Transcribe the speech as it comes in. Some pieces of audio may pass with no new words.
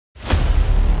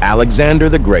Alexander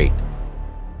the Great,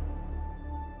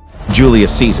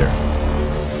 Julius Caesar,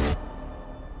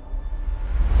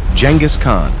 Genghis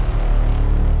Khan,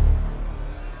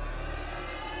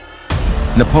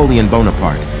 Napoleon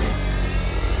Bonaparte.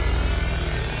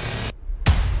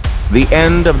 The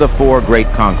end of the four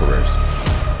great conquerors.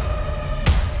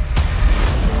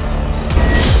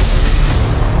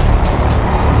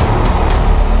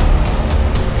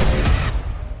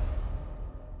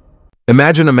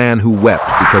 Imagine a man who wept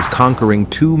because conquering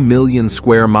 2 million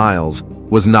square miles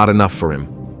was not enough for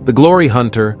him. The glory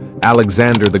hunter,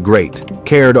 Alexander the Great,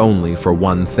 cared only for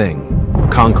one thing: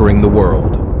 conquering the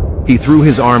world. He threw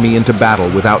his army into battle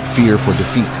without fear for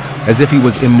defeat, as if he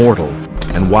was immortal,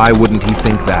 and why wouldn't he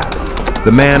think that?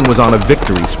 The man was on a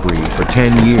victory spree for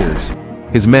 10 years.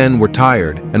 His men were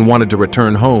tired and wanted to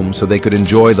return home so they could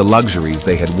enjoy the luxuries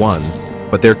they had won,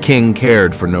 but their king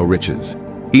cared for no riches.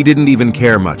 He didn't even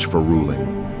care much for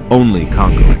ruling, only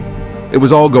conquering. It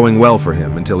was all going well for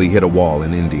him until he hit a wall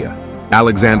in India.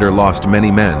 Alexander lost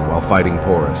many men while fighting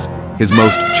Porus, his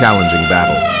most challenging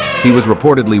battle. He was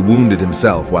reportedly wounded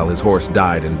himself while his horse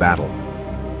died in battle.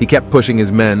 He kept pushing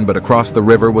his men, but across the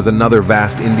river was another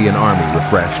vast Indian army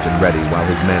refreshed and ready while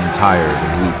his men tired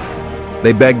and weak.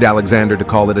 They begged Alexander to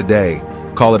call it a day,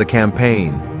 call it a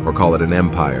campaign, or call it an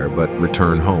empire, but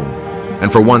return home.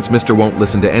 And for once, Mr. Won't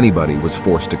Listen to Anybody was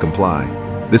forced to comply.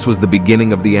 This was the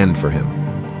beginning of the end for him.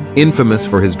 Infamous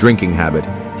for his drinking habit,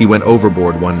 he went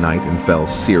overboard one night and fell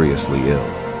seriously ill.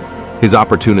 His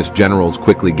opportunist generals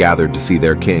quickly gathered to see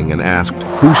their king and asked,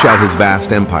 who shall his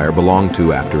vast empire belong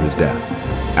to after his death?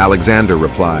 Alexander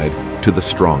replied, to the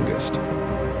strongest.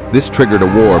 This triggered a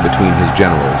war between his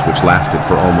generals, which lasted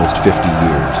for almost 50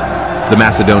 years. The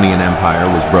Macedonian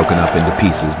Empire was broken up into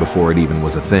pieces before it even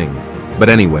was a thing. But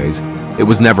anyways, it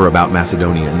was never about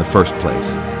Macedonia in the first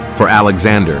place. For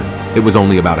Alexander, it was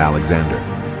only about Alexander.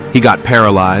 He got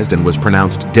paralyzed and was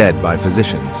pronounced dead by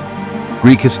physicians.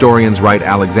 Greek historians write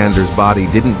Alexander's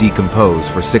body didn't decompose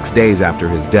for 6 days after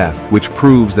his death, which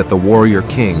proves that the warrior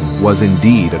king was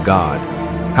indeed a god.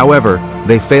 However,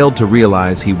 they failed to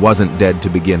realize he wasn't dead to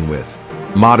begin with.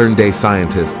 Modern-day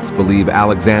scientists believe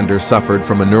Alexander suffered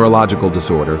from a neurological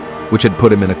disorder which had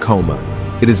put him in a coma.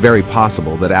 It is very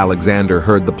possible that Alexander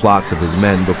heard the plots of his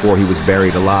men before he was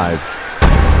buried alive.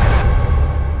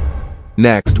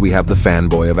 Next, we have the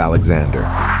fanboy of Alexander,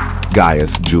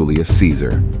 Gaius Julius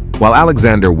Caesar. While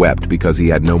Alexander wept because he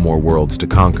had no more worlds to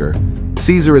conquer,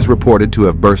 Caesar is reported to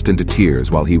have burst into tears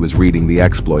while he was reading the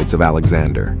exploits of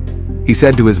Alexander. He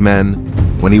said to his men,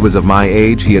 when he was of my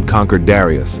age, he had conquered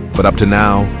Darius, but up to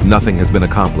now, nothing has been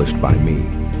accomplished by me.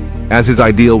 As his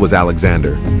ideal was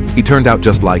Alexander, he turned out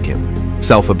just like him,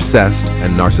 self-obsessed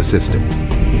and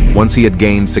narcissistic. Once he had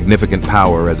gained significant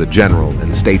power as a general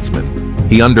and statesman,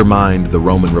 he undermined the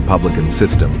Roman Republican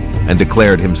system and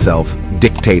declared himself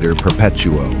dictator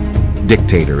perpetuo,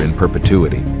 dictator in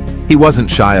perpetuity. He wasn't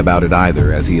shy about it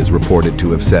either, as he is reported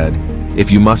to have said, if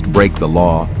you must break the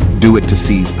law, do it to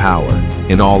seize power.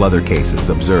 In all other cases,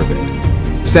 observe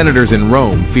it. Senators in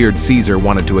Rome feared Caesar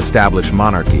wanted to establish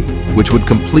monarchy, which would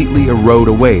completely erode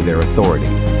away their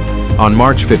authority. On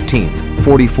March 15th,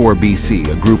 44 BC,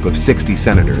 a group of 60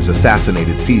 senators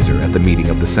assassinated Caesar at the meeting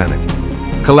of the Senate.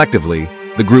 Collectively,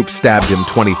 the group stabbed him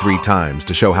 23 times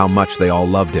to show how much they all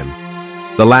loved him.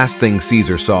 The last thing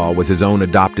Caesar saw was his own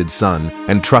adopted son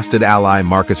and trusted ally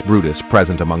Marcus Brutus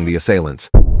present among the assailants.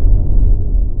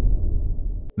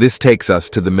 This takes us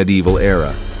to the medieval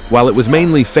era. While it was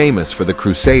mainly famous for the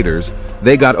Crusaders,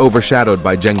 they got overshadowed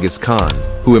by Genghis Khan,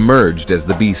 who emerged as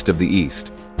the beast of the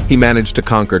East. He managed to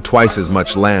conquer twice as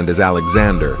much land as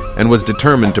Alexander and was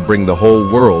determined to bring the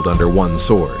whole world under one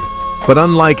sword. But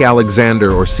unlike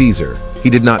Alexander or Caesar, he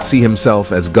did not see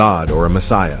himself as God or a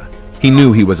messiah. He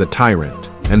knew he was a tyrant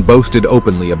and boasted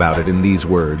openly about it in these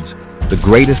words, "The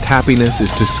greatest happiness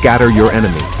is to scatter your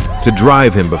enemy, to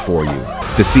drive him before you,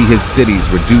 to see his cities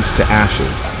reduced to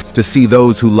ashes, to see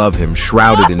those who love him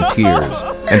shrouded in tears,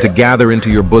 and to gather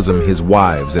into your bosom his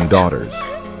wives and daughters."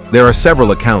 There are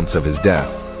several accounts of his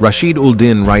death. Rashid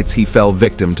ul-Din writes he fell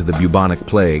victim to the bubonic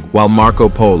plague, while Marco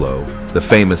Polo, the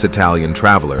famous Italian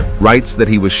traveler, writes that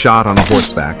he was shot on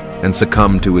horseback and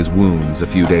succumbed to his wounds a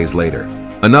few days later.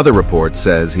 Another report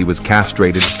says he was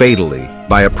castrated fatally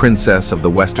by a princess of the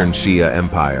Western Shia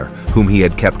Empire, whom he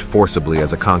had kept forcibly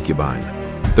as a concubine.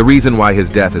 The reason why his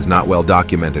death is not well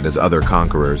documented as other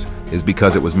conquerors is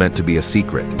because it was meant to be a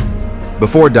secret.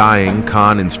 Before dying,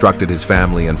 Khan instructed his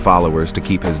family and followers to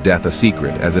keep his death a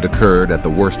secret as it occurred at the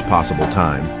worst possible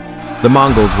time. The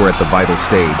Mongols were at the vital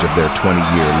stage of their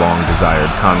 20-year long-desired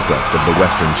conquest of the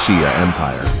Western Shia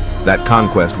Empire. That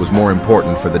conquest was more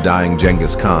important for the dying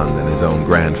Genghis Khan than his own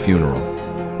grand funeral.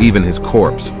 Even his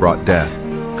corpse brought death.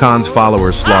 Khan's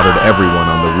followers slaughtered everyone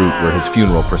on the route where his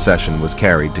funeral procession was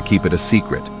carried to keep it a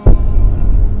secret.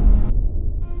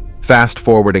 Fast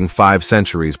forwarding 5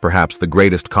 centuries, perhaps the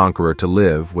greatest conqueror to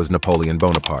live was Napoleon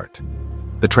Bonaparte.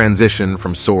 The transition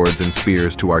from swords and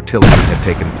spears to artillery had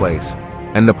taken place,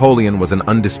 and Napoleon was an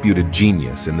undisputed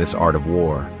genius in this art of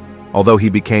war. Although he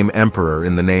became emperor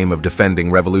in the name of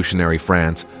defending revolutionary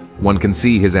France, one can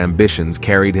see his ambitions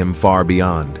carried him far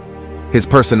beyond. His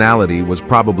personality was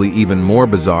probably even more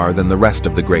bizarre than the rest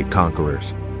of the great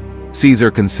conquerors.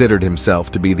 Caesar considered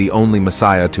himself to be the only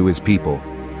messiah to his people.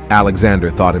 Alexander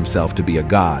thought himself to be a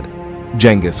god.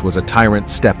 Genghis was a tyrant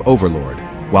steppe overlord,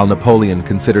 while Napoleon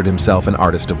considered himself an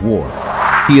artist of war.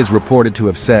 He is reported to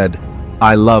have said,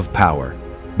 "I love power,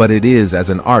 but it is as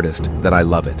an artist that I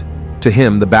love it." To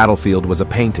him, the battlefield was a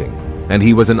painting, and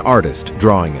he was an artist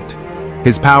drawing it.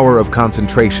 His power of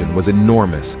concentration was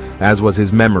enormous, as was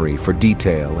his memory for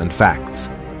detail and facts.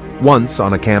 Once,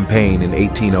 on a campaign in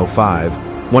 1805,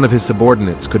 one of his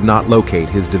subordinates could not locate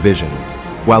his division.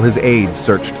 While his aides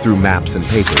searched through maps and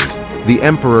papers, the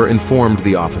emperor informed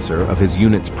the officer of his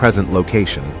unit's present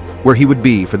location, where he would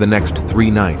be for the next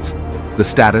 3 nights, the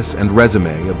status and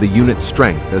resume of the unit's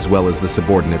strength as well as the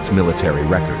subordinate's military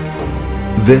record.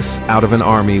 This out of an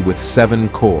army with 7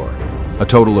 corps, a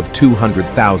total of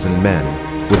 200,000 men,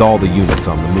 with all the units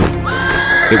on the move.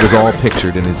 It was all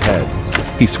pictured in his head.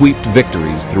 He swept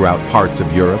victories throughout parts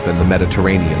of Europe and the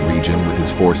Mediterranean region with his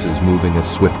forces moving as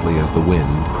swiftly as the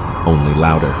wind, only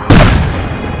louder.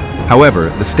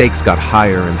 However, the stakes got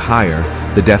higher and higher,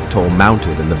 the death toll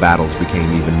mounted, and the battles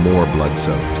became even more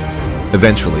blood-soaked.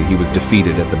 Eventually, he was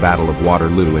defeated at the Battle of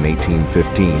Waterloo in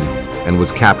 1815 and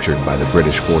was captured by the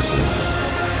British forces.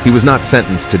 He was not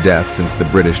sentenced to death since the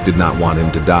British did not want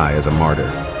him to die as a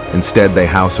martyr. Instead, they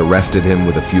house arrested him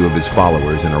with a few of his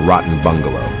followers in a rotten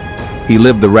bungalow. He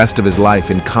lived the rest of his life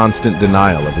in constant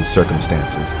denial of his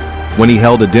circumstances. When he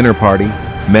held a dinner party,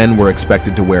 men were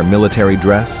expected to wear military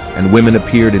dress, and women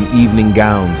appeared in evening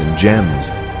gowns and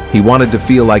gems. He wanted to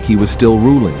feel like he was still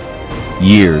ruling.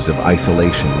 Years of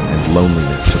isolation and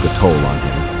loneliness took a toll on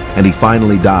him, and he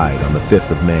finally died on the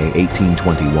 5th of May,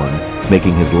 1821,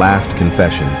 making his last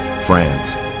confession,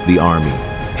 France, the army,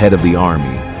 head of the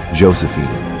army,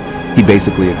 Josephine. He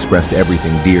basically expressed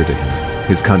everything dear to him,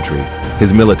 his country,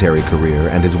 his military career,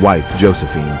 and his wife,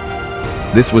 Josephine.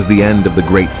 This was the end of the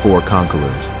great 4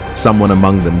 conquerors. Someone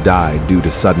among them died due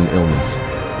to sudden illness.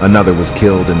 Another was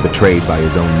killed and betrayed by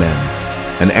his own men.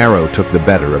 An arrow took the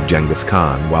better of Genghis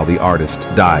Khan, while the artist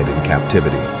died in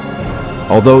captivity.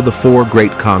 Although the 4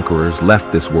 great conquerors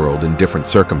left this world in different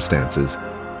circumstances,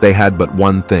 they had but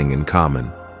one thing in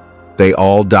common. They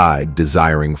all died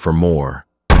desiring for more.